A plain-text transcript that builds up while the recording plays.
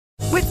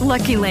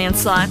Lucky Land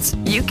Slots,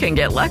 you can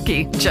get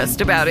lucky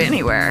just about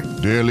anywhere.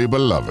 Dearly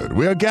beloved,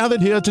 we are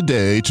gathered here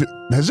today to...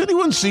 Has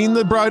anyone seen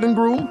the bride and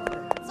groom?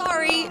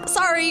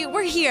 Sorry,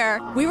 we're here.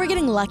 We were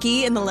getting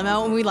lucky in the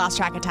limo and we lost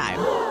track of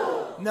time.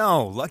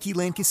 No, Lucky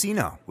Land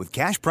Casino, with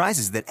cash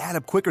prizes that add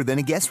up quicker than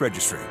a guest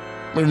registry.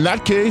 In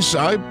that case,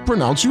 I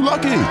pronounce you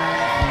lucky.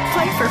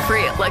 Play for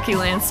free at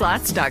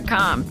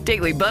LuckyLandSlots.com.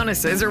 Daily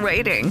bonuses are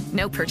waiting.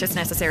 No purchase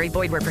necessary.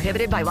 Void where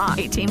prohibited by law.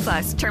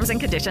 18+. Terms and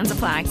conditions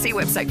apply. See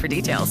website for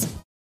details.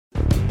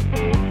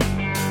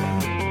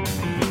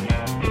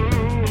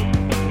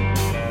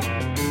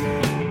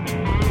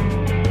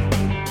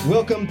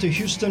 Welcome to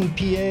Houston,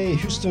 PA,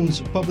 Houston's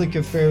public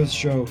affairs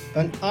show,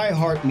 an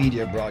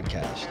iHeartMedia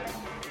broadcast.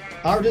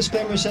 Our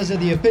disclaimer says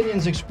that the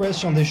opinions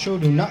expressed on this show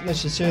do not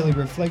necessarily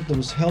reflect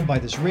those held by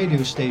this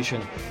radio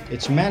station,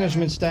 its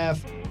management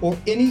staff, or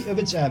any of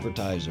its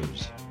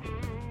advertisers.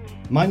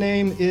 My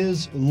name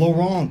is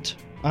Laurent.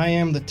 I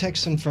am the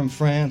Texan from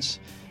France,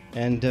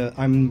 and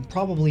I'm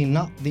probably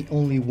not the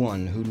only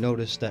one who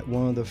noticed that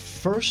one of the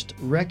first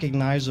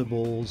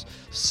recognizable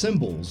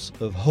symbols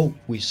of hope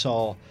we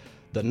saw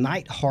the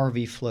night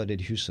Harvey flooded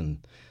Houston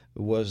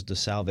was the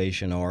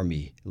Salvation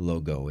Army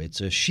logo. It's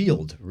a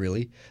shield,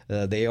 really.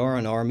 They are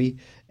an army,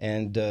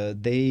 and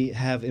they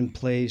have in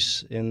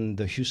place in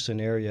the Houston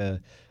area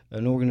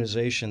an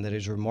organization that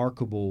is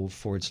remarkable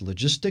for its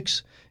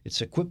logistics, its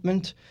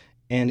equipment,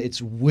 and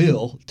its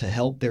will to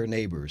help their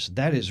neighbors.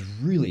 That is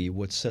really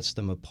what sets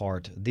them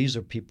apart. These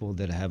are people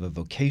that have a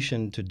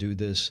vocation to do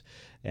this,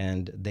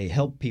 and they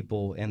help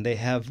people, and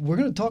we're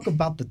going to talk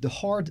about the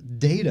hard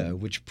data,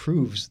 which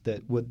proves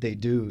that what they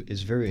do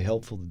is very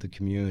helpful to the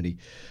community.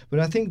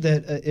 But I think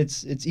that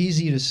it's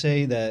easy to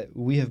say that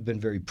we have been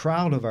very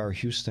proud of our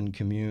Houston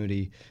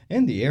community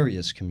and the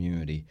area's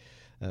community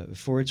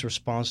for its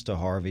response to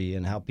Harvey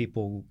and how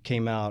people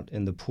came out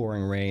in the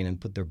pouring rain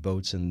and put their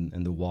boats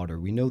in the water.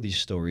 We know these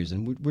stories,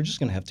 and we're just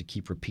going to have to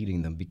keep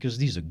repeating them because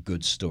these are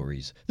good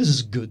stories. This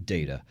is good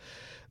data.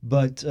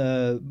 But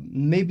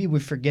maybe we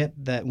forget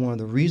that one of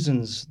the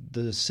reasons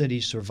the city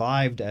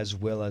survived as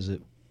well as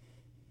it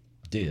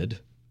did,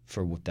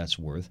 for what that's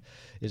worth,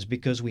 is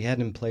because we had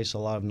in place a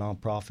lot of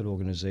nonprofit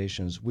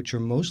organizations, which are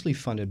mostly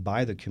funded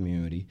by the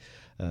community.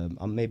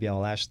 Maybe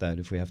I'll ask that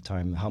if we have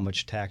time, how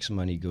much tax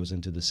money goes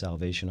into the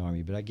Salvation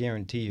Army. But I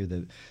guarantee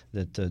you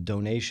that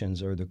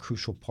donations are the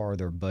crucial part of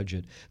their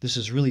budget. This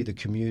is really the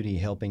community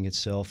helping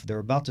itself. They're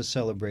about to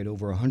celebrate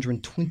over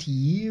 120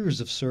 years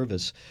of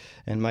service.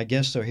 And my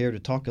guests are here to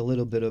talk a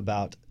little bit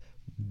about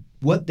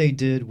what they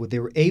did, what they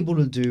were able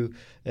to do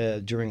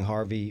during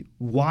Harvey,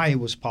 why it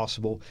was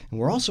possible. And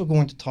we're also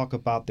going to talk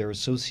about their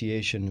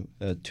association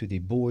to the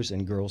Boys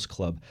and Girls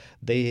Club.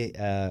 They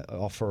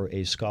offer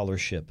a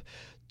scholarship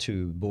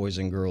to boys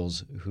and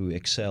girls who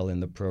excel in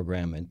the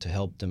program and to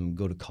help them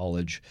go to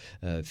college,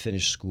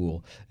 finish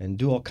school, and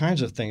do all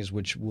kinds of things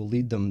which will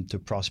lead them to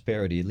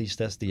prosperity. At least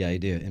that's the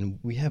idea. And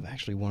we have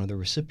actually one of the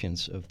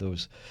recipients of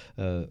those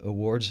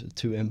awards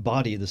to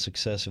embody the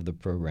success of the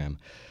program.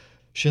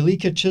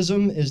 Shalika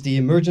Chisholm is the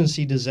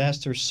Emergency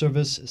Disaster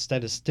Service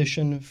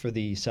Statistician for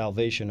the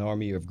Salvation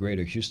Army of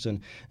Greater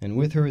Houston, and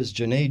with her is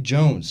Janae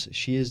Jones.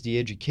 She is the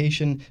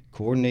Education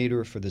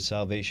Coordinator for the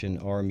Salvation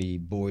Army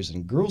Boys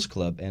and Girls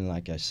Club, and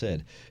like I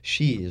said,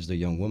 she is the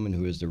young woman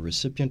who is the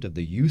recipient of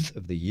the Youth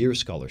of the Year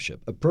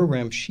Scholarship, a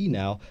program she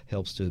now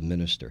helps to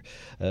administer.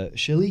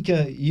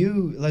 Shalika,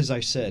 you, as I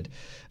said,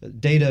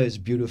 data is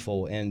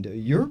beautiful, and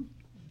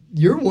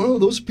you're one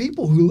of those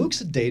people who looks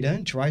at data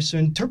and tries to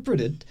interpret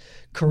it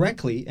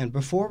correctly. And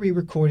before we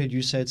recorded,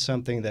 you said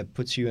something that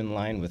puts you in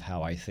line with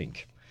how I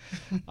think.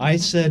 I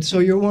said, so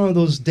you're one of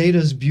those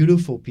data's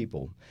beautiful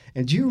people.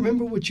 And do you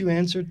remember what you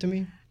answered to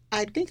me?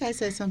 I think I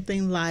said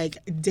something like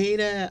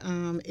data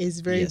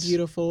is very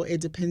beautiful. It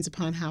depends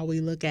upon how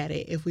we look at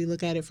it. If we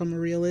look at it from a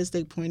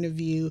realistic point of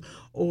view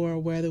or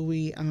whether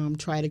we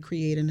try to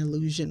create an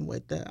illusion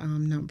with the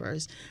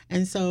numbers.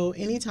 And so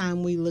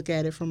anytime we look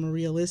at it from a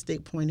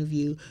realistic point of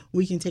view,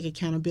 we can take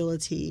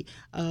accountability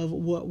of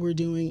what we're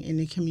doing in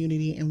the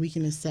community and we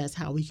can assess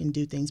how we can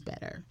do things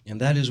better. And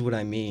that is what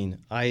I mean.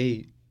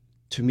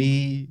 To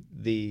me,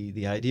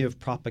 the idea of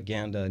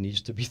propaganda needs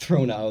to be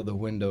thrown out of the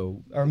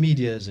window. Our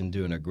media isn't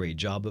doing a great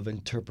job of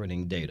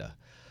interpreting data.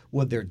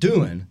 What they're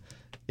doing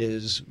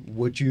is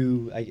what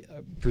you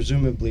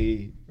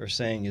presumably are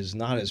saying is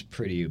not as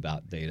pretty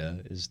about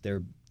data, is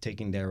they're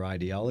taking their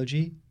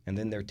ideology and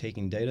then they're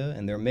taking data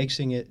and they're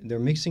mixing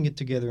it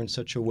together in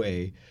such a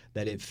way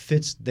that it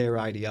fits their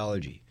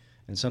ideology.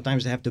 And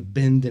sometimes they have to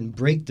bend and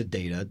break the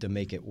data to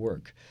make it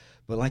work.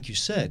 But like you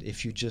said,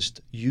 if you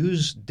just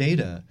use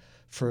data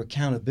for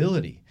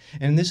accountability.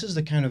 And this is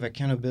the kind of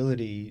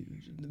accountability,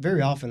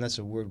 very often that's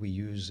a word we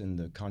use in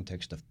the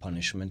context of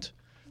punishment,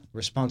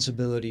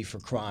 responsibility for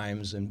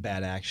crimes and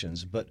bad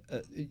actions. But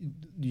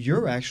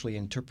you're actually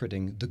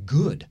interpreting the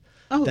good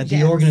that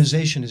the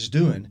organization is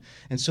doing.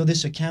 And so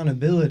this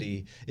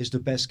accountability is the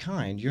best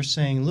kind. You're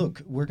saying,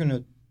 look, we're going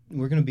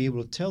to be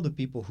able to tell the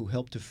people who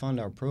help to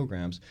fund our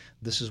programs,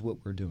 this is what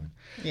we're doing.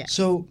 Yeah.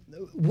 So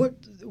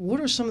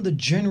what are some of the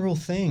general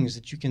things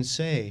that you can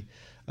say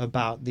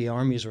about the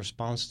Army's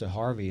response to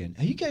Harvey. And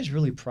are you guys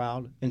really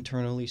proud,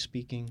 internally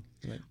speaking?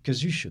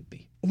 Because you should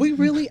be. We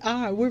really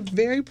are. We're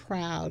very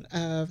proud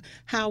of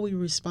how we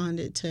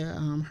responded to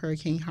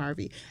Hurricane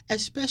Harvey,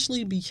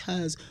 especially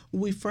because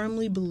we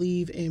firmly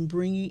believe in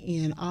bringing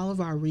in all of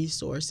our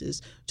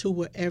resources to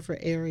whatever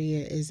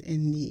area is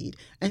in need.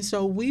 And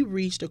so we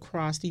reached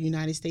across the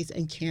United States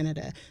and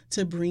Canada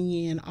to bring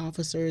in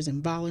officers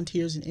and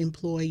volunteers and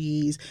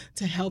employees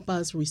to help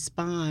us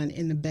respond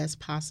in the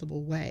best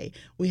possible way.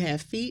 We had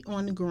feet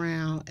on the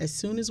ground as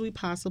soon as we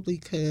possibly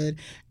could.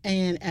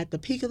 And at the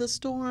peak of the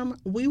storm,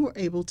 we were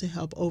able to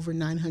help over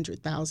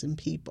 900,000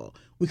 people.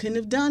 We couldn't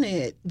have done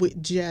it with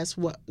just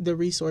what the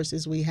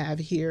resources we have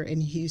here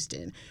in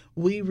Houston.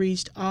 We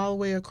reached all the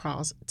way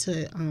across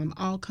to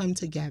all come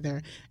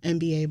together and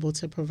be able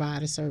to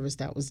provide a service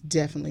that was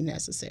definitely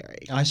necessary.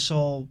 I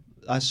saw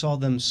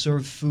them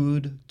serve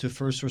food to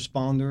first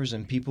responders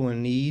and people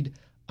in need.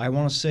 I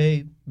want to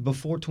say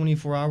before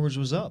 24 hours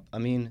was up. I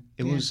mean,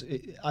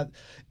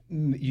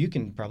 you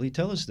can probably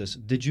tell us this.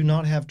 Did you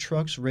not have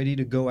trucks ready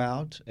to go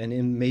out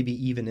and maybe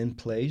even in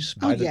place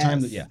by the time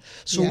that? Yeah.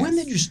 So when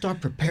did you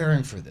start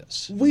preparing for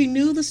this? We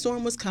knew the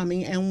storm was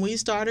coming, and we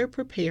started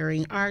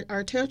preparing.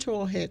 Our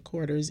territorial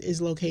headquarters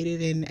is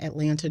located in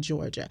Atlanta,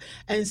 Georgia,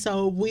 and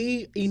so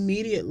we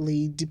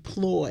immediately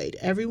deployed.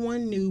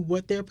 Everyone knew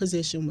what their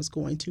position was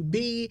going to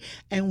be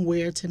and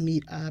where to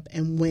meet up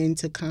and when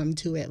to come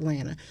to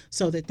Atlanta,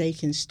 so that they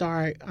can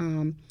start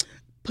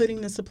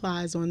putting the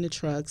supplies on the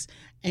trucks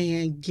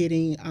and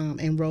getting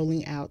and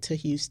rolling out to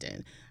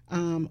Houston.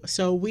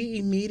 So we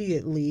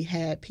immediately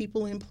had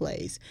people in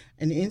place,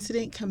 an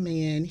incident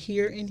command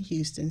here in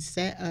Houston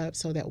set up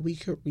so that we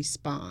could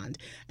respond.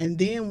 And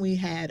then we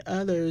had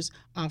others,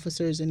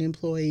 officers and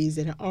employees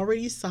that had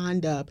already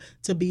signed up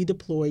to be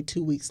deployed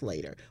 2 weeks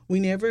later.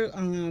 We never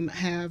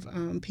have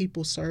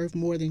people serve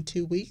more than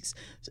 2 weeks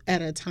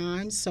at a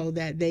time so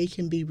that they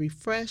can be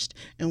refreshed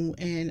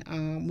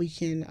and we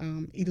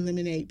can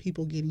eliminate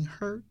people getting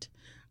hurt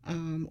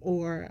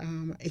or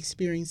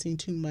experiencing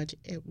too much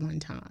at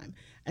one time.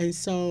 And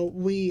so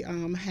we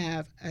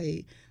have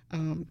a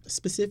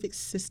specific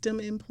system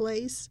in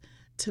place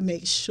to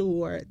make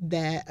sure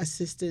that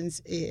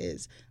assistance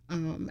is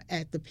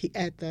at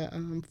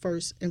the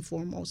first and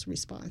foremost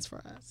response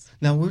for us.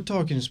 Now, we're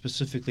talking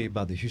specifically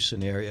about the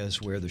Houston area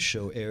is where the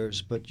show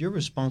airs, but your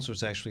response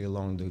was actually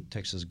along the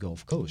Texas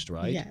Gulf Coast,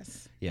 right?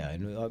 Yes. Yeah,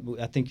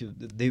 and I think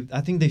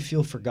they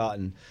feel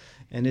forgotten.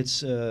 And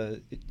it's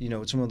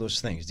it's one of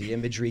those things. The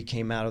imagery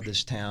came out of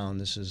this town.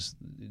 This is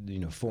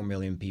 4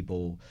 million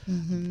people.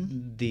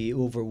 Mm-hmm. The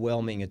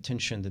overwhelming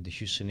attention that the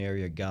Houston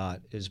area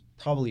got is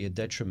probably a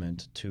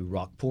detriment to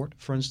Rockport,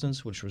 for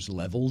instance, which was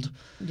leveled.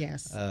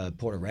 Yes.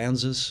 Port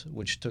Aransas,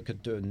 which took a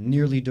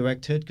nearly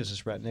direct hit because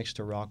it's right next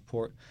to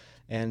Rockport.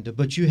 And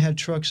but you had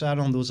trucks out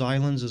on those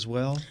islands as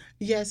well.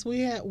 Yes, we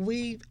have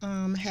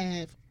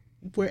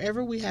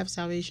wherever we have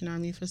Salvation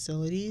Army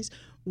facilities,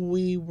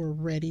 we were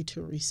ready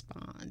to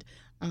respond.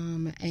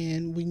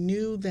 And we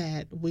knew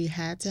that we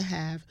had to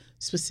have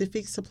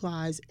specific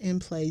supplies in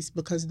place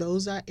because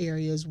those are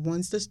areas,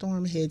 once the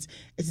storm hits,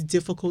 it's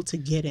difficult to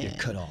get in. You're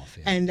cut off.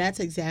 Yeah. And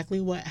that's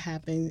exactly what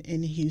happened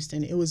in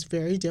Houston. It was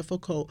very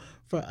difficult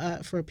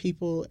for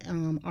people,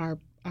 our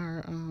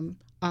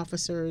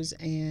officers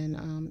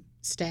and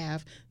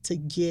staff to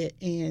get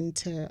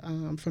into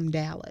from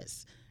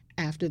Dallas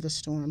after the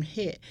storm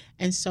hit.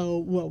 And so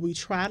what we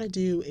try to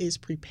do is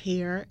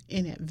prepare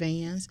in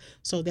advance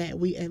so that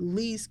we at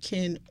least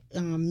can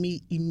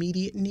meet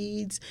immediate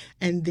needs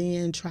and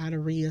then try to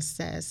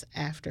reassess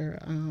after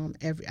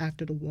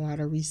the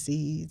water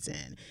recedes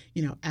and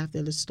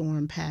after the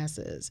storm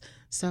passes.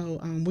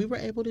 So we were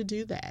able to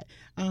do that.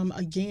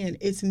 Again,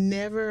 it's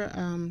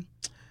never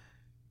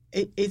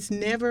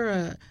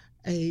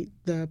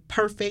the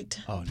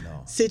perfect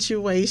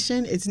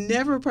situation. It's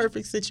never a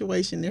perfect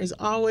situation. There's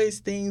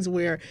always things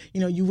where,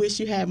 you wish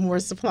you had more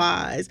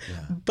supplies.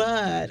 Yeah.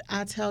 But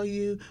I tell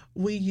you,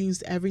 we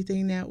used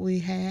everything that we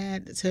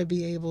had to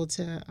be able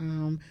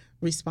to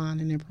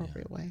respond in an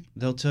appropriate way.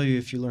 They'll tell you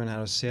if you learn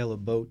how to sail a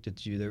boat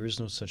that there is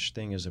no such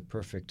thing as a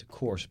perfect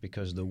course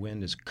because the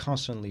wind is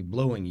constantly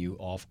blowing you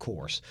off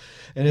course.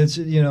 And it's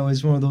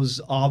one of those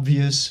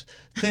obvious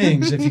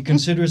things. If you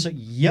consider it's like,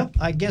 yep,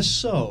 I guess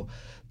so.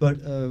 But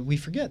we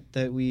forget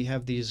that we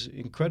have these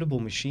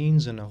incredible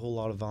machines and a whole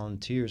lot of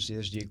volunteers.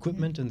 There's the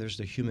equipment and there's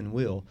the human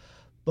will,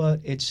 but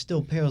it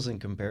still pales in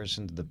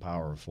comparison to the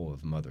powerful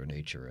of Mother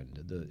Nature.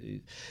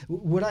 And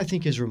what I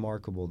think is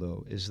remarkable,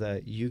 though, is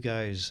that you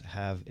guys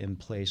have in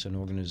place an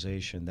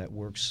organization that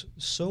works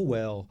so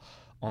well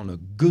on a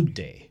good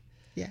day.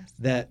 Yes.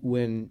 That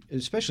when,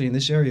 especially in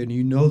this area, and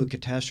the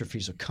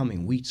catastrophes are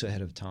coming weeks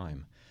ahead of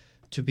time,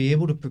 to be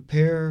able to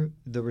prepare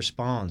the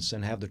response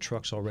and have the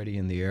trucks already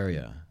in the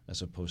area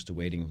as opposed to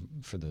waiting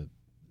for the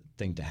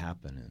thing to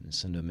happen and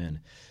send them in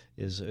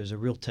is a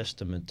real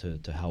testament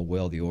to how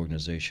well the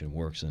organization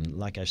works. And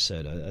like I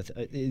said,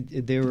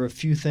 there were a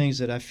few things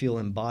that I feel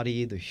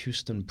embody the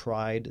Houston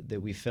pride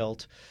that we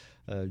felt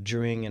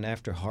during and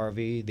after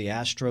Harvey. The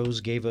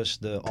Astros gave us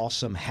the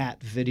awesome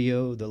hat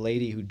video, the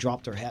lady who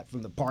dropped her hat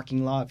from the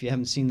parking lot. If you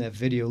haven't seen that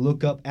video,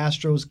 look up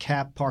Astros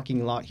cap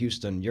parking lot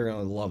Houston. You're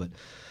going to love it.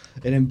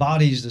 It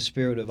embodies the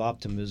spirit of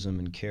optimism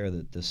and care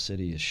that the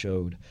city has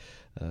showed.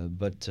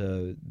 But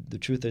the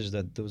truth is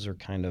that those are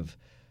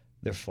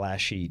they're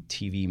flashy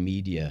TV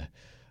media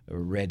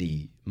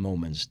ready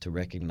moments to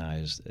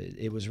recognize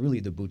it was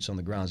really the boots on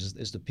the ground.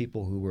 It's the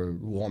people who were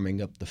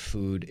warming up the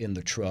food in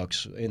the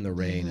trucks in the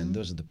rain, and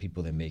those are the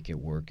people that make it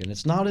work. And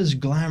it's not as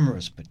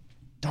glamorous, but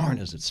darn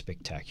is it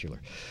spectacular.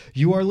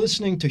 You are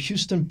listening to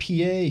Houston,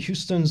 PA,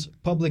 Houston's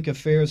public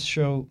affairs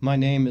show. My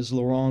name is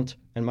Laurent,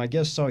 and my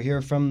guests are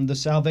here from the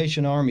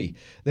Salvation Army.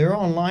 They're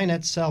online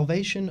at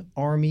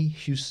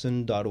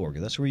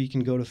salvationarmyhouston.org. That's where you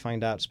can go to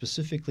find out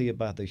specifically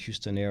about the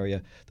Houston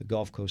area, the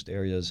Gulf Coast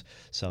area's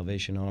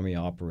Salvation Army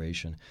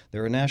operation.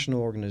 They're a national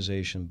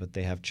organization, but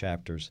they have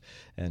chapters.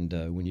 And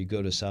when you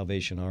go to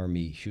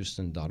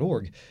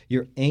salvationarmyhouston.org,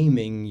 you're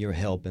aiming your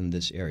help in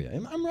this area.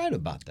 I'm right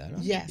about that, huh?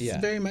 Yes,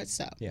 very much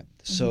so. Yeah.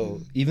 So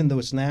even though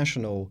it's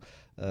national,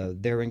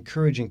 they're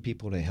encouraging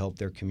people to help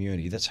their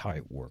community. That's how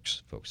it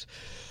works, folks.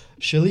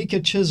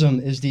 Shalika Chisholm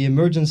is the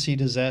Emergency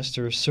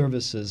Disaster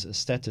Services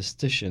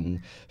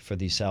statistician for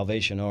the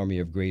Salvation Army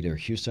of Greater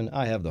Houston.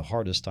 I have the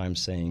hardest time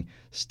saying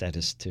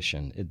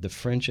statistician. The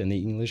French and the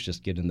English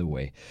just get in the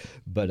way.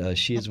 But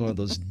she is one of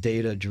those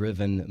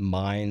data-driven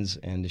minds,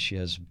 and she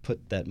has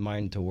put that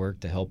mind to work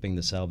to helping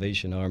the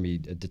Salvation Army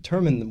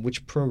determine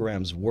which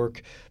programs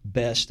work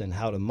best and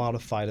how to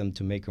modify them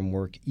to make them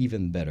work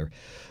even better.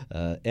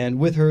 And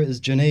with her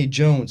is Janae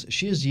Jones.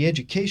 She is the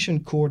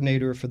education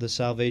coordinator for the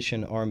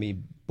Salvation Army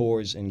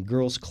Boys and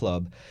Girls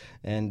Club,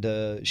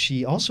 and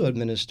she also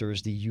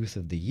administers the Youth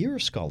of the Year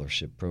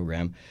Scholarship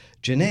Program.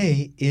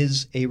 Janae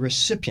is a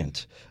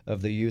recipient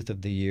of the Youth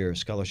of the Year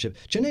Scholarship.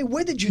 Janae,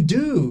 what did you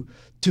do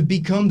to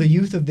become the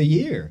Youth of the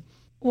Year?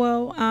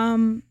 Well,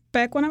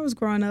 back when I was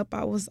growing up,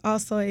 I was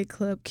also a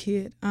club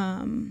kid.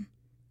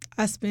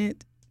 I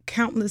spent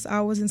countless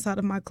hours inside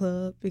of my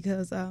club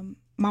because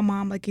my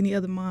mom, like any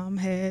other mom,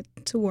 had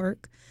to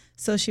work,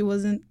 so she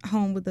wasn't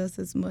home with us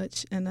as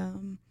much.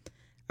 And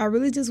I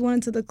really just went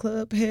into the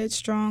club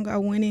headstrong. I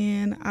went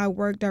in. I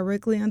worked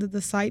directly under the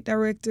site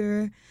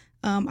director.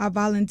 I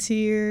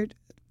volunteered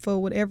for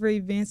whatever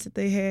events that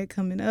they had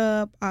coming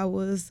up. I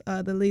was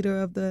the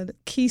leader of the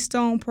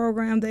Keystone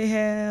program they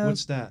have.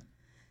 What's that?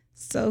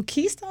 So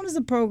Keystone is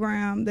a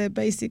program that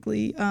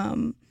basically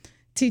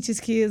teaches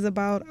kids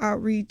about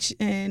outreach,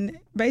 and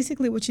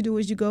basically what you do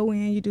is you go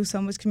in, you do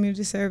so much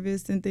community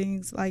service and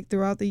things like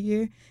throughout the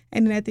year,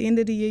 and then at the end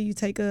of the year you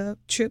take a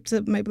trip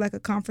to maybe like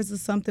a conference or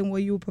something where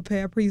you will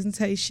prepare a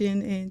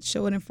presentation and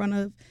show it in front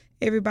of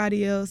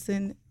everybody else.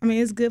 And I mean,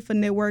 it's good for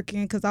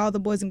networking because all the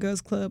Boys and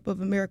Girls Club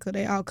of America,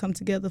 they all come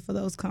together for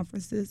those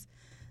conferences.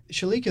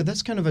 Shalika,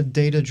 that's kind of a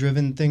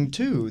data-driven thing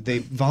too. They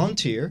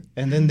volunteer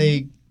and then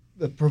they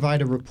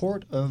provide a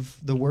report of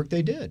the work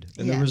they did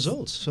and the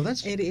results. So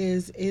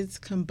it's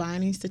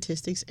combining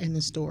statistics and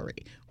the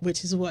story,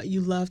 which is what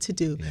you love to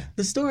do. Yeah.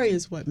 The story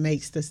is what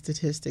makes the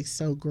statistics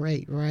so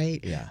great,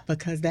 right? Yeah.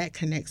 Because that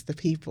connects the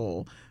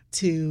people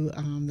to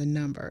the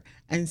number.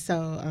 And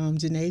so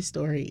Janae's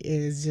story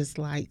is just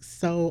like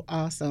so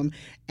awesome,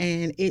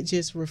 and it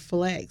just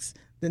reflects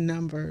the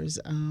numbers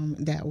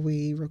that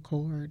we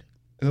record.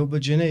 Oh,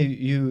 but Janae,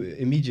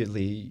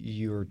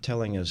 you're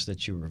telling us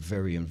that you were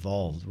very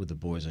involved with the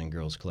Boys and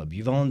Girls Club.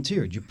 You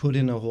volunteered. You put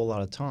in a whole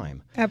lot of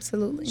time.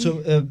 Absolutely.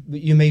 So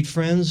you made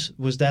friends.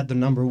 Was that the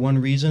number one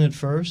reason at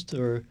first,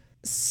 or?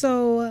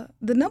 So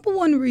the number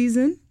one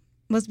reason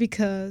was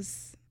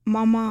because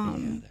my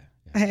mom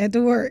had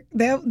to work.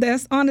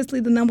 That's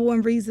honestly the number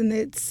one reason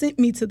that sent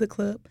me to the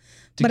club.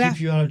 To keep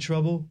you out of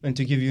trouble and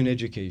to give you an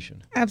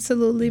education.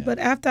 Absolutely. Yeah. But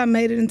after I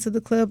made it into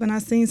the club and I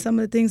seen some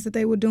of the things that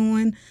they were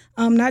doing,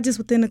 not just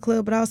within the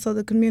club, but also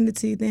the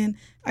community, then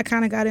I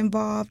kind of got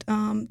involved.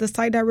 The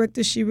site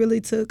director, she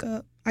really took,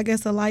 a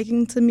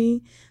liking to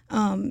me.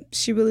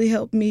 She really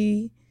helped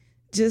me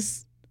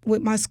just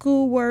with my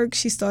schoolwork.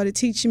 She started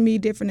teaching me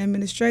different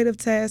administrative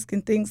tasks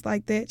and things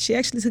like that. She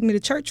actually took me to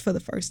church for the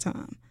first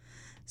time.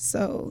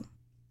 So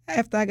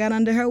after I got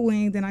under her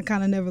wing, then I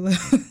kind of never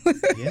left.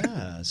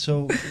 Yeah,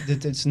 so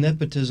it's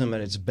nepotism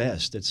at its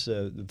best. It's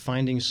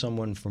finding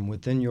someone from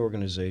within your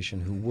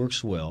organization who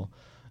works well.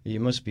 You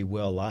must be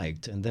well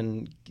liked, and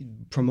then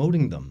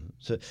promoting them.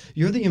 So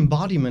you're the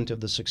embodiment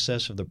of the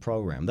success of the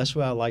program. That's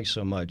what I like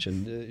so much.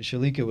 And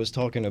Shalika was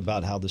talking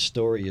about how the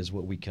story is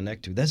what we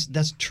connect to.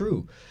 That's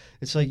true.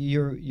 It's like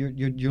you're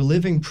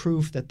living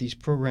proof that these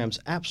programs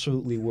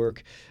absolutely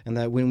work, and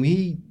that when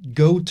we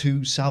go to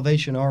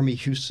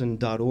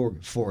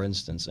salvationarmyhouston.org, for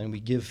instance, and we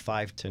give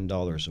 $5,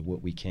 $10 of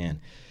what we can,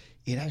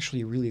 it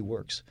actually really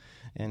works.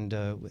 And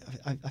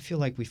I feel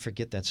like we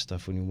forget that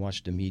stuff when we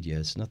watch the media.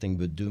 It's nothing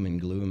but doom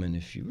and gloom. And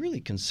if you really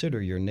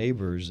consider your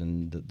neighbors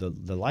and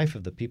the life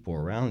of the people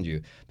around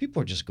you,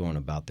 people are just going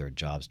about their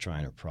jobs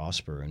trying to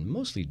prosper and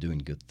mostly doing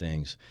good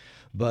things.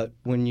 But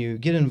when you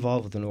get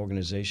involved with an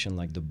organization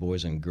like the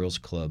Boys and Girls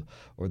Club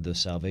or the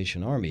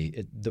Salvation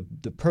Army,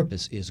 the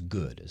purpose is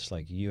good. It's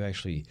like you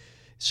actually...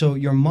 So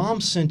your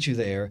mom sent you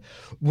there.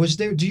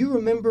 Do you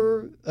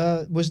remember,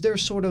 was there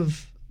sort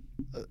of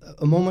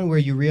a moment where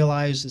you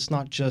realized it's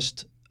not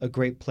just a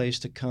great place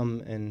to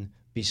come and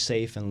be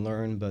safe and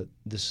learn, but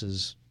this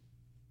is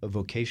a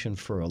vocation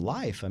for a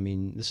life? I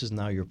mean, this is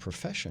now your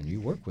profession. You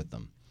work with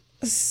them.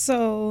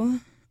 So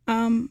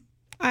I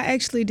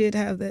actually did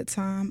have that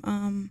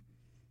time.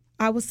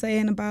 I would say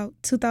in about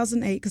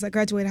 2008, because I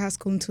graduated high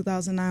school in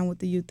 2009 with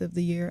the Youth of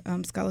the Year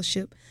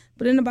scholarship.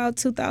 But in about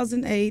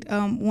 2008,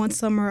 one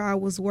summer I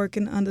was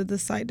working under the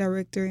site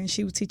director, and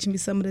she was teaching me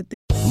some of the things.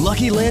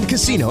 Lucky Land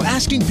Casino,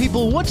 asking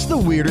people, what's the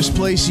weirdest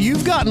place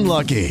you've gotten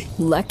lucky?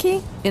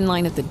 Lucky? In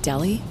line at the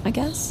deli, I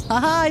guess?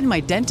 Aha, in my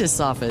dentist's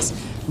office.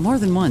 More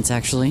than once,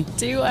 actually.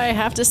 Do I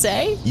have to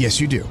say?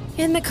 Yes, you do.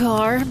 In the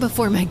car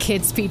before my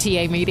kids'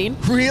 PTA meeting.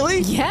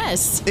 Really?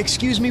 Yes.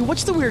 Excuse me,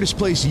 what's the weirdest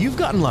place you've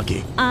gotten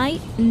lucky? I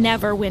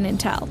never win and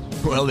tell.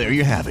 Well, there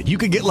you have it. You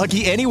can get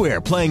lucky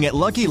anywhere, playing at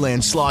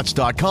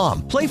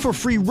LuckyLandSlots.com. Play for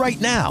free right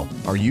now.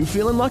 Are you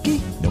feeling lucky?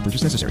 No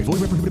purchase necessary.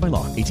 Void where prohibited by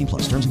law. 18+.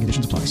 Terms and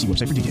conditions apply. See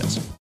website for details.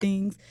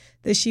 Things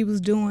that she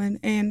was doing.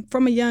 And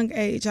from a young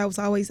age, I was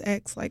always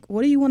asked, like,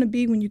 what do you want to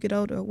be when you get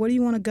older? Where do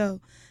you want to go?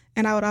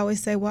 And I would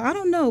always say, well, I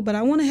don't know, but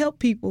I want to help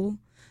people.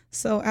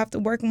 So after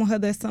working with her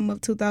that summer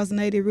of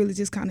 2008, it really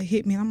just kind of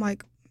hit me. And I'm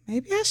like,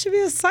 maybe I should be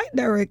a site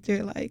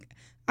director. Like,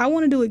 I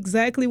want to do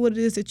exactly what it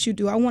is that you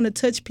do. I want to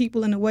touch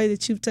people in the way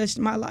that you've touched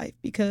my life,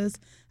 because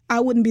I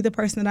wouldn't be the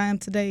person that I am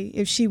today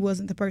if she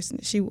wasn't the person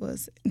that she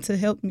was to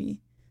help me.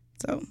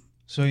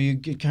 So you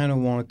kind of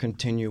want to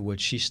continue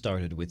what she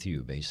started with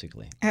you,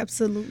 basically.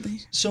 Absolutely.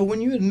 So when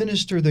you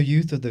administer the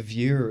Youth of the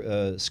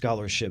Year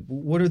scholarship,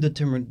 what are the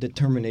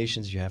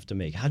determinations you have to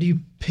make? How do you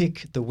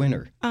pick the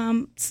winner?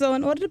 So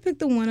in order to pick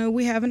the winner,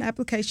 we have an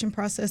application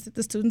process that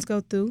the students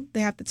go through.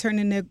 They have to turn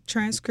in their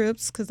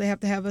transcripts because they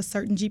have to have a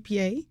certain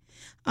GPA.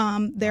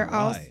 All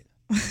right.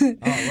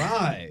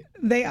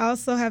 They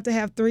also have to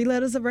have 3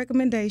 letters of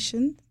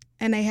recommendation.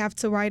 And they have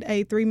to write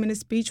a 3-minute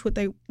speech,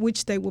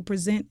 which they will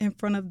present in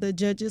front of the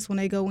judges when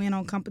they go in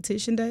on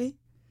competition day.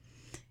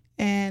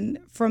 And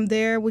from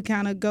there, we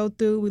kind of go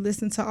through, we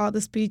listen to all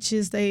the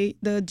speeches.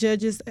 The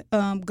judges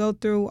go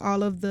through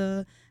all of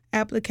the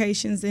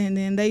applications, and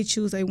then they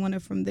choose a winner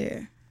from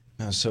there.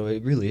 So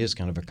it really is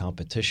kind of a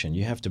competition.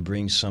 You have to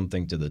bring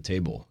something to the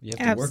table. You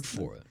have to work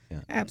for it. Yeah.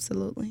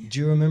 Absolutely. Do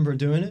you remember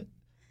doing it?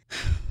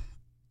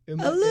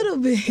 A little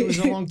bit. It was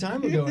a long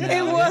time ago now.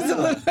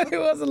 It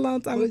was a long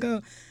time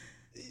ago.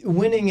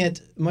 Winning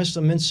it must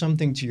have meant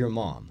something to your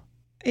mom.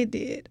 It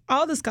did.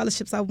 All the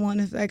scholarships I won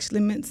have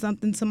actually meant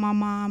something to my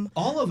mom.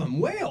 All of them?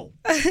 Well,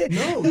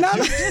 no.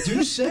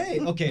 Do say.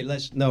 Okay,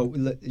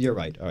 you're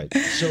right. All right.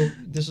 So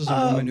this is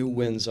a woman who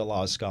wins a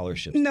lot of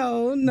scholarships.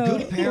 No.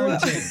 Good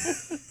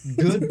parenting.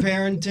 Good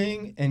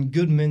parenting and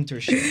good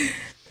mentorship.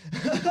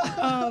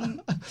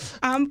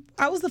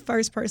 I was the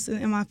first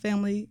person in my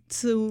family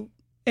to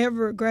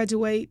ever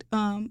graduate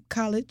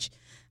college.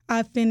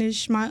 I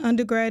finished my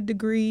undergrad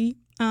degree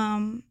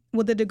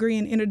with a degree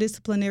in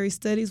interdisciplinary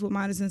studies with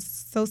minors in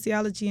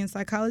sociology and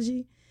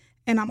psychology.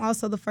 And I'm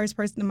also the first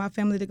person in my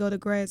family to go to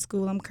grad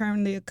school. I'm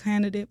currently a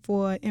candidate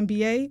for an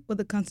MBA with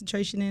a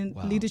concentration in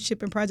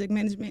leadership and project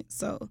management.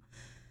 So,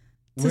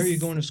 where are you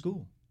going to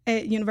school?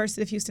 At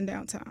University of Houston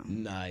downtown.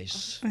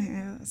 Nice.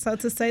 Yeah. So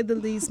to say the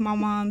least, my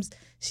mom's,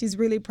 she's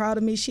really proud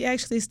of me. She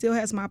actually still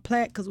has my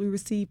plaque because we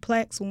received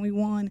plaques when we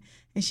won,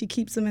 and she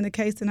keeps them in a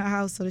case in her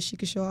house so that she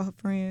can show all her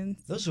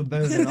friends. Those are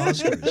better than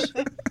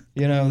Oscars.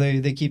 You know,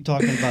 they keep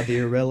talking about the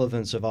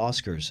irrelevance of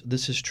Oscars.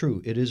 This is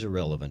true. It is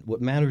irrelevant. What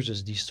matters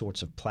is these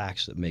sorts of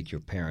plaques that make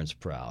your parents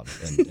proud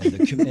and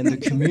the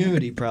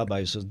community proud by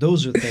you. So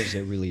those are things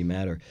that really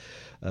matter.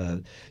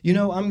 I'm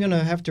going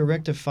to have to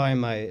rectify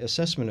my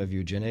assessment of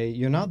you, Janae.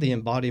 You're not the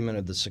embodiment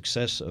of the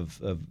success of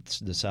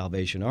the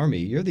Salvation Army.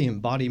 You're the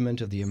embodiment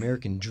of the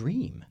American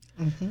dream.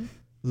 Mm-hmm.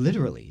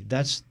 Literally.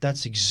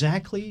 That's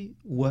exactly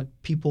what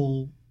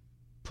people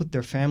put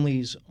their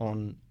families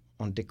on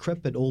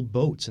decrepit old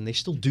boats, and they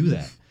still do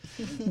that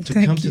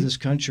to come to this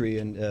country.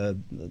 And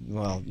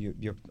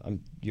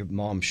your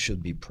mom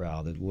should be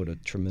proud. What a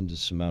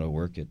tremendous amount of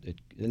work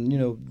and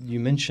you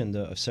mentioned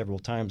several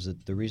times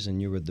that the reason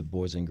you were at the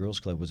Boys and Girls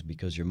Club was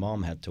because your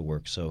mom had to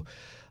work. So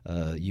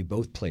you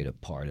both played a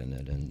part in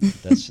it, and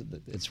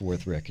it's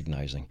worth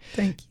recognizing.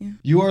 Thank you.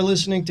 You are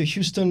listening to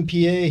Houston, PA,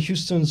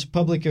 Houston's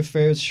public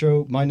affairs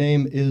show. My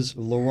name is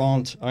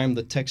Laurent. I'm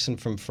the Texan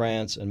from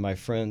France, and my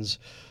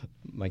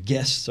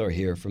guests are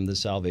here from the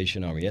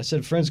Salvation Army. I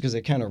said friends because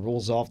it kind of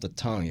rolls off the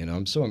tongue.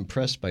 I'm so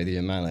impressed by the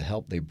amount of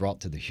help they brought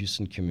to the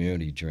Houston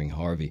community during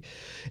Harvey.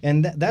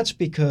 And that's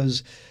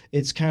because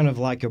it's kind of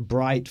like a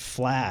bright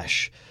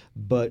flash.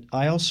 But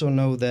I also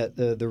know that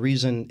the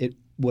reason it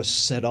was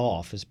set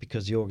off is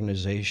because the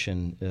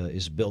organization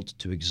is built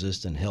to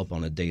exist and help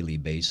on a daily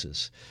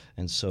basis.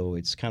 And so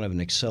it's kind of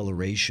an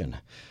acceleration,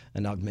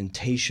 an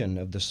augmentation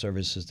of the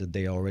services that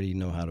they already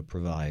know how to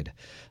provide.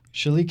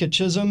 Shalika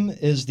Chisholm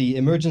is the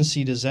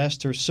Emergency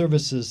Disaster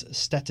Services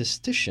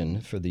Statistician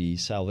for the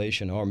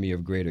Salvation Army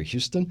of Greater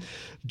Houston.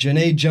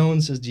 Janae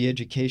Jones is the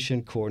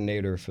Education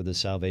Coordinator for the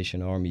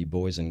Salvation Army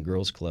Boys and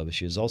Girls Club.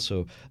 She is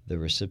also the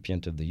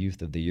recipient of the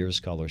Youth of the Year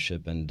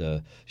Scholarship,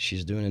 and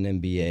she's doing an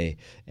MBA.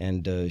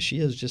 And she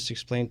has just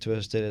explained to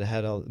us that it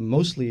had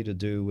mostly to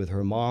do with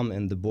her mom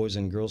and the Boys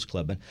and Girls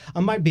Club. And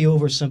I might be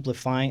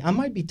oversimplifying. I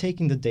might be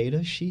taking the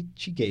data she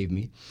gave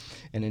me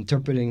and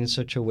interpreting in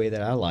such a way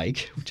that I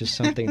like, which is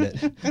something that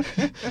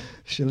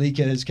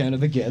Shalika is kind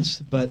of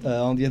against. But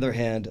on the other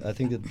hand, I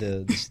think that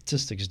the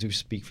statistics do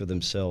speak for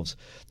themselves.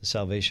 The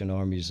Salvation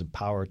Army's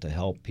power to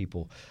help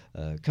people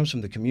comes from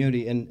the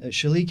community. And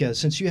Shalika,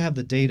 since you have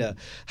the data,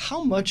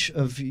 how much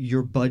of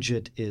your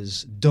budget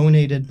is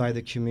donated by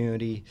the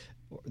community,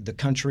 the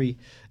country,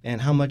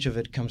 and how much of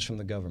it comes from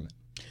the government?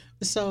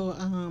 So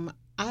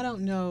I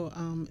don't know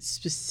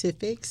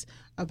specifics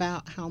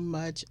about how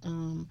much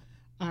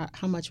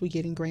we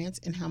get in grants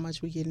and how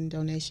much we get in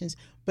donations,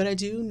 but I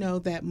do know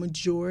that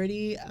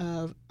majority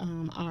of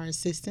our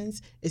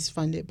assistance is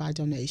funded by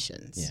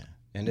donations. Yeah,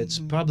 and it's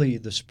probably,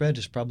 the spread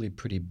is probably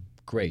pretty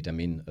great. I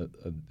mean,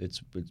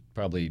 it's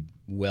probably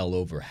well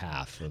over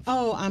half of.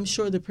 Oh, I'm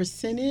sure the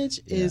percentage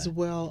is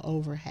well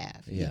over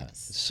half. Yeah.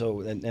 Yes.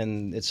 So,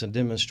 and it's a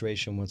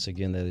demonstration once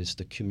again that it's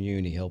the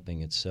community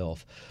helping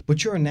itself.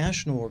 But you're a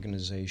national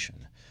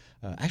organization.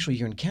 Actually,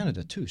 you're in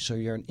Canada too, so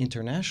you're an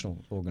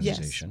international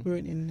organization. Yes, we're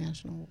an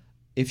international.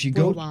 If you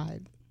go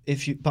worldwide.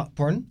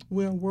 Pardon?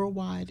 We're a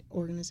worldwide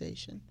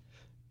organization.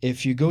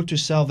 If you go to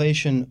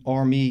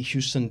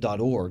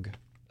salvationarmyhouston.org,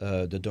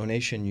 the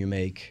donation you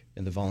make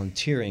and the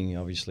volunteering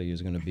obviously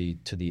is going to be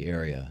to the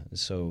area.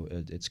 So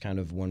it's kind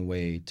of one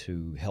way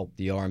to help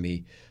the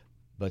Army,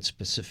 but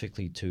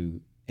specifically to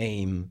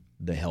aim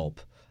the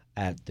help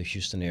at the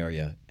Houston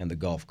area and the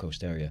Gulf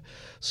Coast area.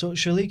 So,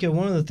 Shalika,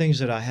 one of the things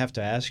that I have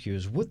to ask you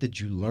is, what did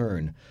you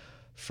learn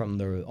from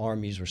the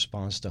Army's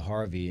response to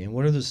Harvey, and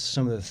what are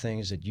some of the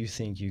things that you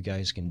think you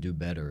guys can do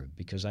better?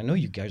 Because I know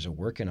you guys are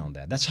working on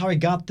that. That's how it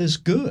got this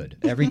good.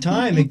 Every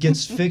time it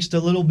gets fixed a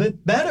little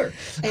bit better.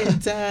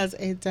 It does.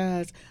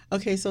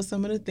 Okay, so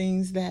some of the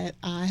things that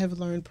I have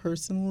learned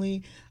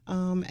personally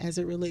as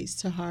it relates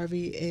to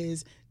Harvey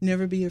is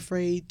never be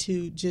afraid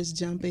to just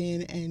jump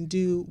in and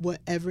do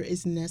whatever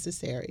is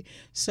necessary.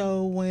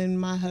 So when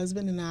my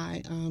husband and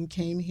I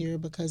came here,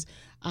 because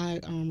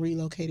I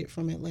relocated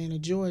from Atlanta,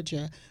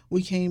 Georgia,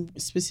 we came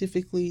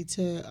specifically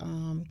to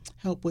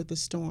help with the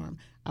storm.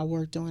 I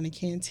worked on a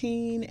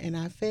canteen and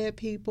I fed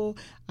people.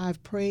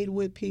 I've prayed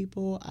with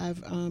people.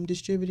 I've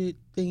distributed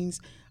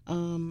things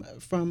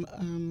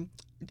from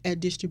at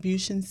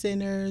distribution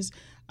centers.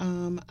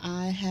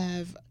 I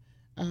have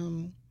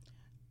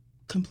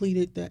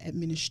completed the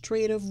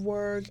administrative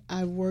work.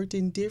 I've worked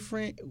in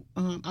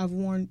I've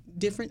worn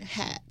different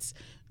hats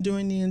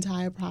during the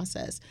entire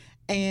process.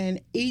 And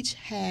each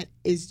hat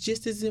is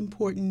just as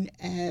important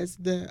as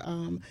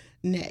the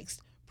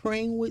next.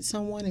 Praying with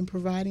someone and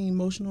providing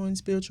emotional and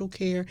spiritual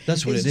care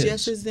is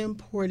just as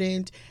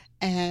important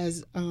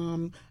as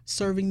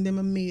serving them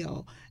a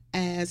meal,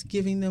 as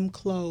giving them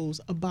clothes,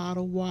 a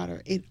bottle of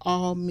water. It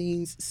all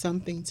means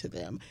something to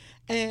them.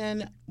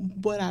 And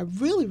what I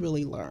really,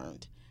 really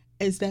learned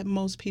is that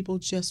most people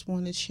just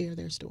want to share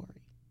their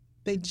story.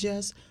 They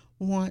just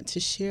want to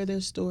share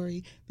their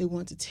story. They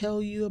want to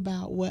tell you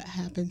about what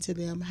happened to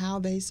them, how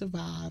they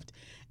survived,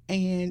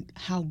 and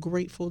how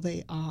grateful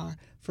they are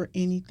for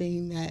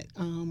anything that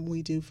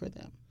we do for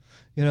them.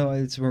 You know,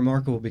 it's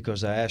remarkable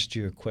because I asked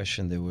you a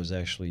question that was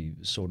actually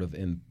sort of,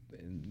 it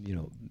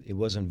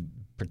wasn't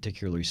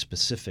particularly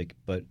specific,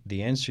 but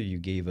the answer you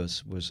gave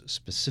us was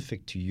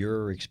specific to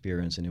your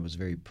experience, and it was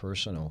very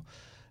personal.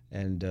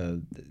 And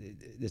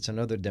it's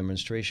another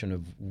demonstration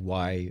of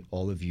why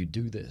all of you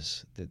do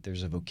this, that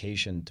there's a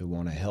vocation to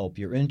want to help.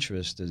 Your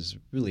interest is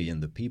really in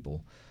the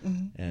people.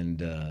 Mm-hmm.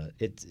 And I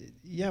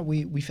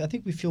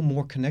think we feel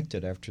more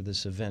connected after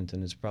this event,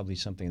 and it's probably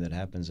something that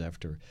happens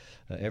after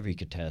every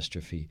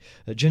catastrophe.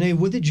 Janae,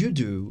 what did you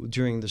do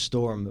during the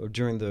storm or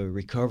during the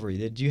recovery?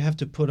 Did you have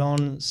to put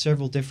on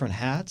several different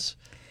hats?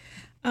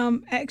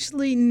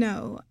 Actually,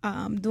 no.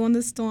 During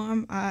the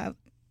storm, I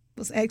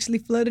was actually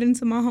flooded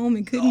into my home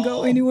and couldn't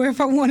go anywhere if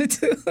I wanted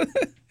to.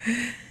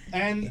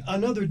 And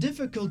another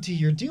difficulty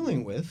you're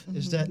dealing with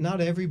is that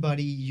not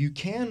everybody you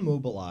can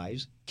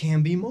mobilize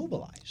can be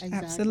mobilized. Exactly.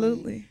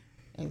 Absolutely.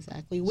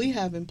 Exactly. We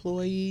have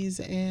employees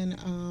and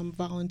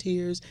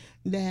volunteers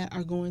that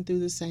are going through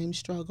the same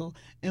struggle.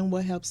 And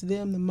what helps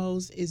them the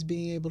most is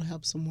being able to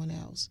help someone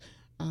else.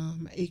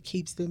 It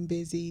keeps them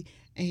busy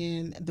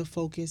and the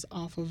focus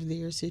off of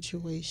their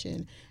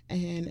situation.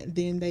 And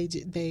then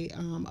they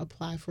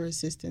apply for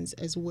assistance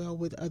as well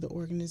with other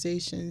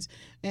organizations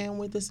and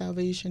with the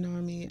Salvation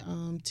Army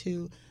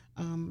too.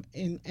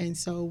 And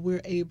so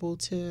we're able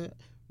to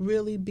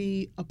really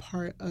be a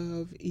part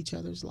of each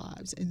other's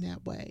lives in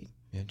that way.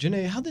 Yeah.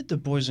 Janae, how did the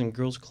Boys and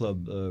Girls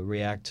Club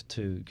react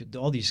to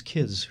all these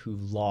kids who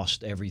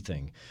lost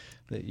everything?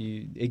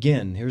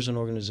 Again, here's an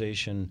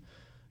organization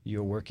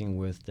you're working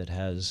with that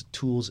has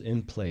tools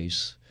in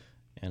place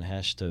and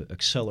has to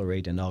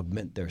accelerate and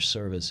augment their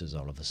services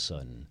all of a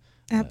sudden.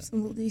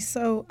 Absolutely.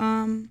 So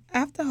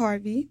after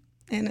Harvey,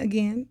 and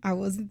again, I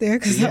wasn't there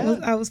because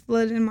I was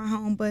flooded in my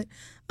home, but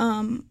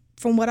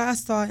from what I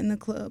saw in the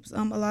clubs,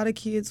 a lot of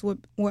kids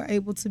were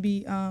able to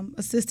be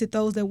assisted,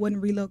 those that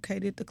weren't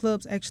relocated. The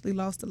clubs actually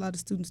lost a lot of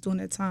students during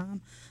that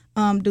time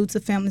due to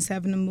families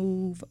having to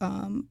move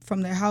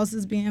from their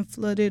houses being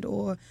flooded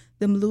or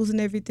them losing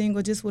everything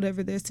or just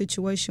whatever their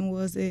situation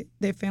was.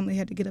 Their family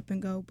had to get up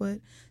and go. But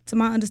to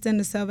my understanding,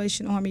 the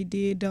Salvation Army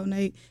did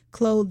donate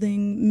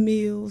clothing,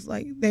 meals.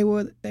 Like they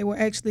were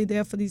actually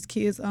there for these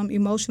kids.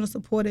 Emotional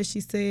support, as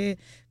she said,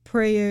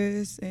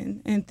 prayers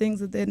and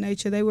things of that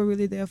nature. They were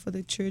really there for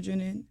the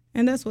children,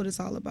 and that's what it's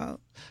all about.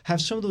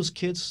 Have some of those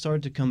kids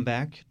started to come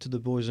back to the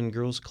Boys and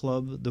Girls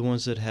Club, the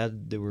ones that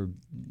they were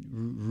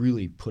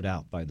really put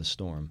out by the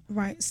storm?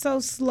 Right. So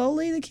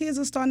slowly the kids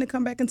are starting to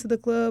come back into the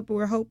club.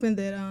 We're hoping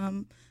that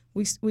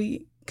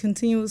we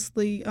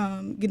continuously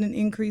get an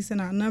increase in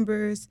our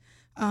numbers.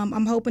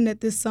 I'm hoping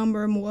that this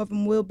summer more of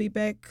them will be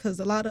back because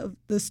a lot of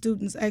the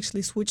students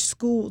actually switched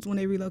schools when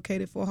they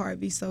relocated for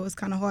Harvey, so it's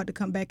kind of hard to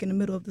come back in the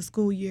middle of the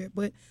school year.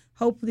 But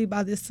hopefully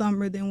by this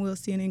summer, then we'll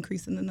see an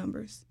increase in the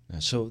numbers.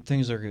 So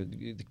things are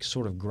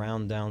sort of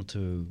ground down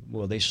to,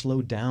 well, they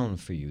slowed down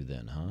for you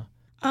then, huh?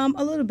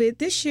 A little bit.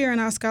 This year in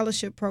our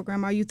scholarship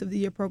program, our Youth of the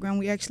Year program,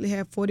 we actually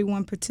have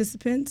 41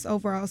 participants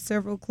over our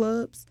several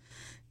clubs.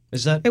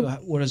 Is that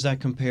what does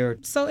that compare?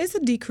 So it's a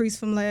decrease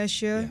from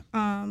last year,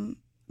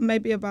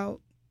 maybe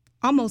about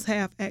almost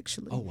half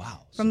actually. Oh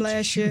wow! From so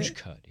last year, huge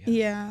cut.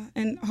 Yeah,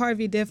 and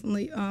Harvey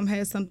definitely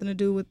has something to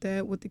do with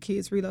that, with the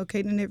kids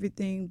relocating and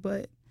everything.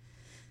 But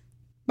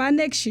by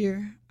next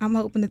year, I'm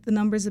hoping that the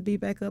numbers will be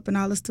back up and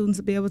all the students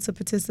will be able to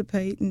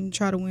participate and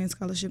try to win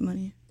scholarship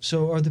money.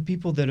 So are the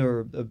people that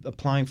are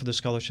applying for the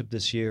scholarship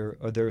this year,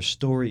 are there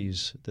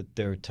stories that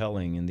they're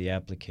telling in the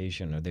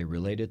application? Are they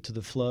related to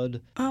the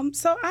flood?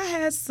 So I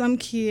had some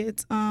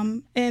kids,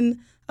 and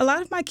a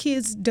lot of my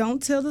kids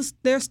don't tell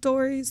their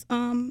stories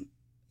in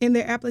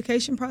their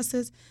application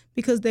process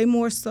because they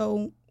more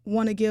so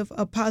want to give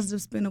a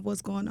positive spin of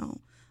what's going on.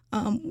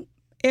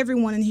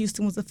 Everyone in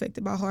Houston was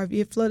affected by Harvey.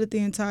 It flooded the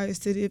entire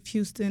city of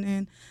Houston,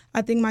 and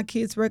I think my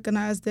kids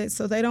recognize that,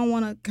 so they don't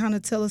want to kind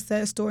of tell a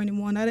sad story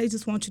anymore. Now they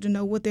just want you to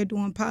know what they're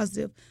doing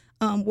positive,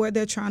 where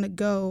they're trying to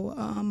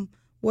go,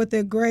 what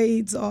their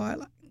grades are.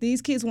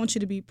 These kids want you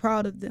to be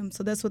proud of them,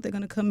 so that's what they're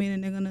going to come in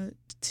and they're going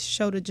to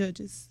show the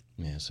judges.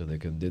 Yeah, so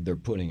they're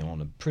putting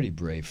on a pretty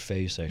brave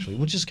face, actually,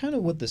 which is kind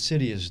of what the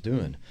city is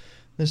doing.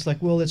 It's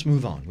like, well, let's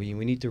move on. We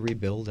need to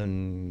rebuild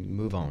and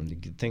move on.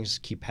 Things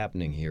keep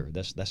happening here.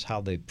 That's how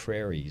the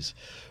prairies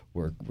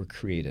were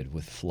created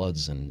with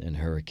floods and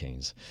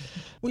hurricanes.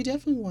 We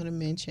definitely want to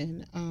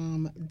mention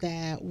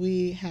that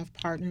we have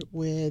partnered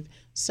with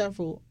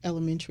several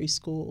elementary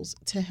schools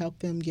to help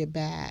them get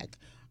back,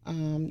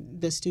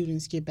 the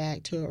students get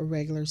back to a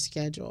regular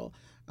schedule.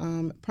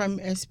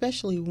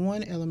 Especially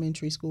one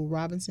elementary school,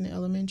 Robinson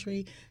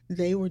Elementary,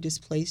 they were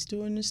displaced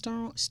during the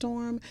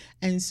storm,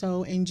 and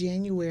so in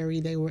January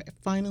they were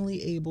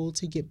finally able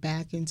to get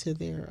back into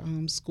their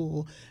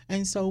school,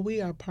 and so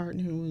we are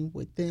partnering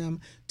with them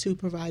to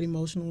provide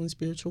emotional and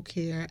spiritual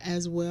care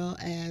as well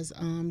as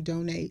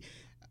donate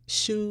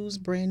shoes,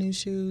 brand new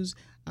shoes,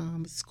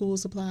 school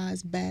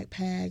supplies,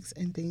 backpacks,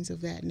 and things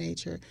of that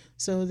nature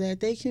so that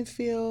they can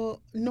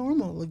feel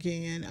normal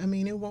again. I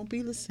mean, it won't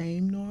be the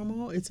same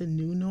normal. It's a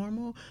new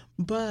normal,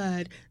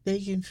 but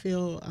they can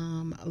feel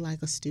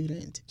like a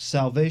student.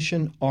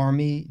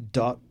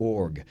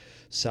 SalvationArmy.org.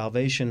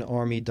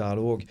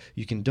 SalvationArmy.org.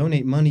 You can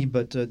donate money,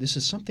 but this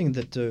is something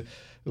that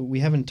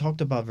we haven't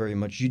talked about very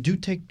much. You do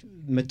take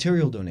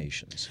material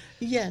donations.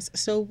 Yes.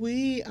 So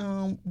we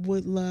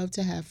would love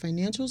to have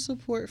financial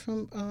support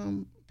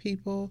from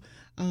people.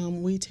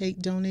 We take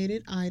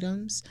donated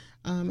items,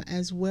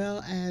 as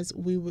well as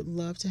we would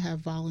love to have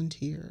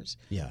volunteers.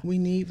 Yeah. We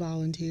need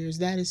volunteers.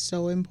 That is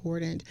so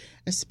important,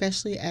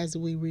 especially as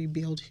we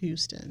rebuild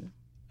Houston.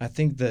 I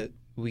think that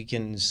we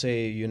can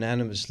say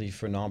unanimously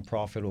for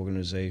nonprofit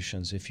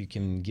organizations, if you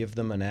can give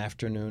them an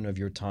afternoon of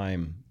your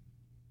time,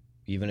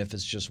 even if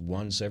it's just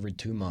once every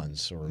 2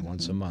 months or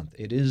once a month,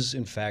 it is,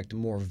 in fact,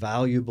 more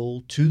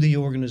valuable to the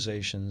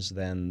organizations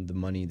than the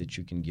money that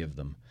you can give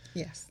them.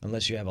 Yes.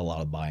 Unless you have a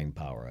lot of buying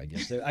power, I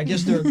guess.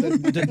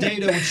 The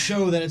data would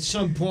show that at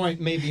some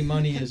point maybe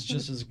money is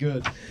just as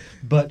good.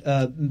 But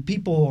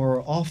people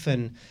are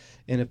often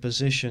in a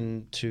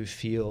position to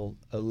feel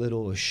a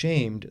little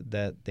ashamed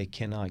that they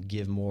cannot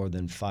give more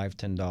than $5,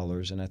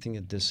 $10. And I think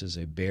that this is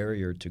a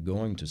barrier to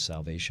going to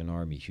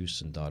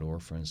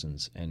SalvationArmyHouston.org, for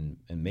instance, and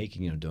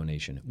making a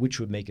donation, which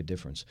would make a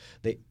difference.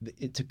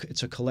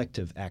 It's a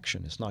collective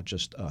action. It's not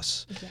just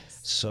us. Yes.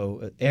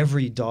 So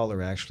every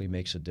dollar actually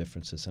makes a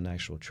difference. It's an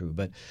actual true.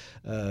 But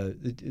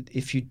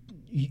if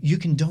you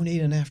can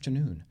donate an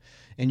afternoon.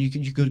 And you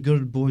could go to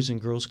the Boys and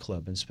Girls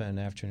Club and spend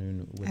an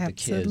afternoon with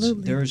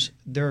Absolutely. the kids.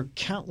 There are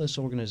countless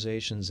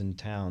organizations in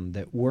town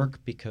that work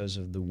because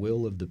of the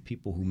will of the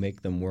people who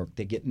make them work.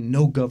 They get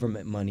no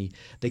government money.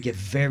 They get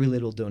very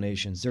little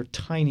donations. They're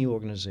tiny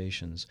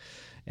organizations.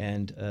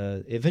 And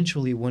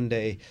eventually, one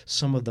day,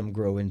 some of them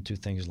grow into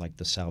things like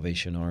the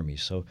Salvation Army.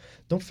 So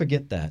don't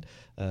forget that.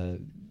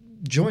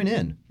 Join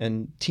in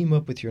and team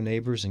up with your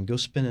neighbors and go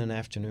spend an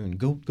afternoon.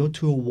 Go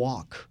to a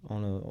walk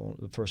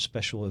for a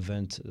special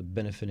event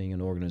benefiting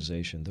an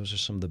organization. Those are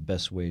some of the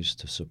best ways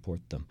to support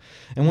them.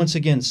 And once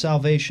again,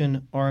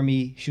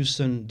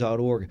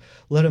 SalvationArmyHouston.org.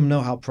 Let them know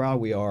how proud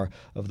we are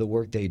of the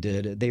work they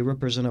did. They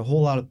represent a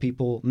whole lot of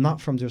people, not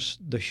from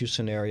the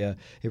Houston area.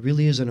 It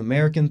really is an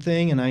American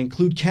thing, and I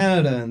include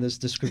Canada in this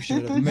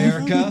description of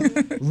America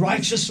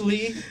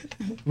righteously,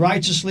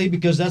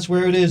 because that's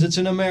where it is. It's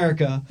in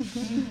America.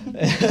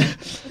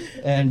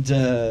 And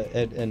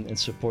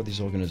support these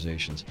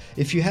organizations.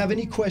 If you have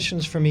any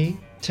questions for me,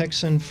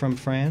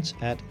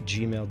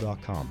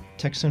 texanfromfrance@gmail.com.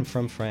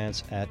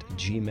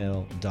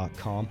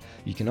 texanfromfrance@gmail.com.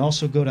 You can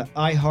also go to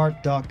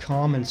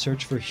iHeart.com and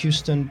search for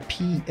Houston,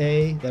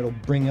 PA. That'll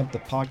bring up the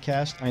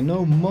podcast. I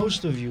know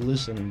most of you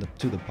listen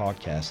to the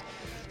podcast,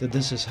 that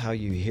this is how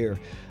you hear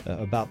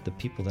about the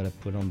people that I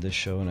put on this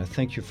show, and I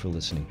thank you for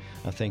listening.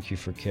 I thank you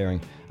for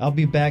caring. I'll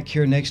be back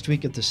here next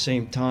week at the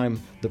same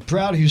time, the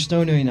proud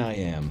Houstonian I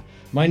am.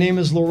 My name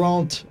is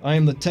Laurent. I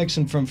am the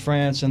Texan from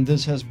France, and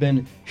this has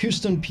been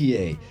Houston,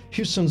 PA,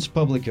 Houston's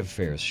Public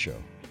Affairs Show.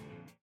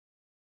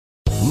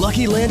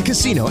 Lucky Land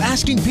Casino,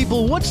 asking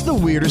people, what's the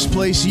weirdest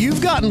place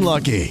you've gotten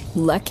lucky?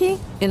 Lucky?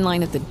 In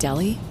line at the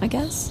deli, I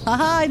guess?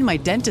 Aha, in my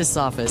dentist's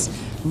office.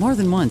 More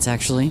than once,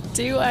 actually.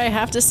 Do I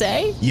have to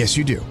say? Yes,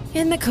 you do.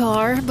 In the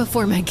car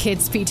before my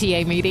kids'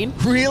 PTA meeting.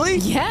 Really?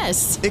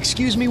 Yes.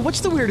 Excuse me,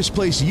 what's the weirdest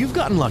place you've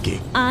gotten lucky?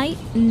 I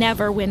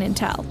never win and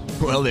tell.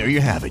 Well, there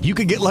you have it. You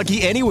can get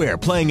lucky anywhere,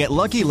 playing at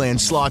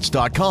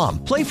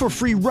LuckyLandSlots.com. Play for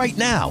free right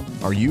now.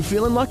 Are you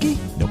feeling lucky?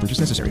 No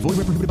purchase necessary. Void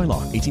where prohibited by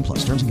law.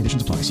 18+. Terms and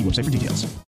conditions apply. See website for details.